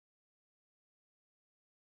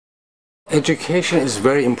Education is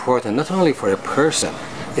very important, not only for a person,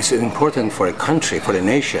 it's important for a country, for a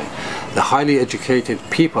nation. The highly educated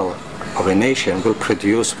people of a nation will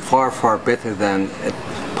produce far, far better than a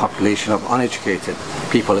population of uneducated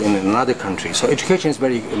people in another country. So education is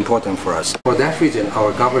very important for us. For that reason,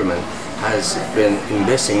 our government has been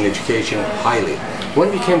investing in education highly. When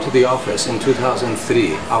we came to the office in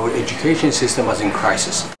 2003, our education system was in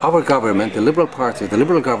crisis. Our government, the Liberal Party, the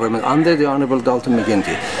Liberal government under the Honorable Dalton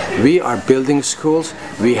McGuinty, we are building schools.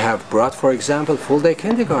 We have brought, for example, full-day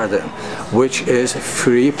kindergarten, which is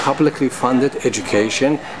free, publicly funded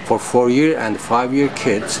education for 4-year and 5-year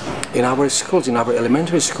kids in our schools, in our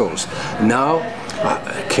elementary schools. Now,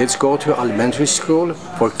 kids go to elementary school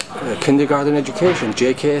for kindergarten education,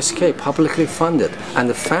 JKSK, publicly funded, and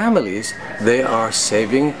the families, they are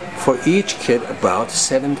saving for each kid about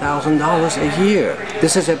 $7,000 a year.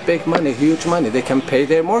 This is a big money, huge money. They can pay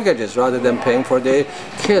their mortgages rather than paying for their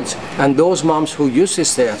kids. And those moms who used to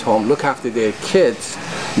stay at home, look after their kids,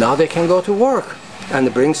 now they can go to work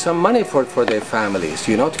and bring some money for their families,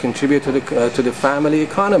 you know, to contribute to the family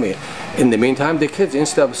economy. In the meantime, the kids,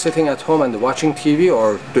 instead of sitting at home and watching TV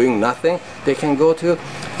or doing nothing, they can go to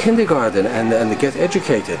kindergarten and get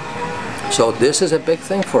educated. So this is a big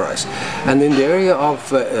thing for us. And in the area of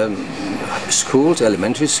schools,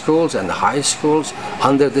 elementary schools and high schools,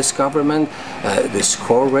 under this government, the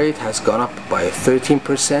score rate has gone up by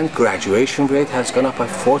 13%, graduation rate has gone up by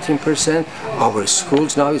 14%. Our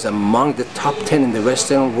schools now is among the top 10 in the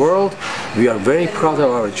Western world. We are very proud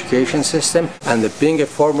of our education system, and being a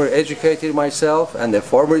former educator myself and a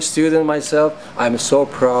former student myself, I'm so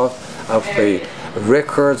proud of the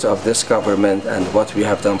records of this government and what we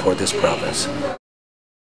have done for this province.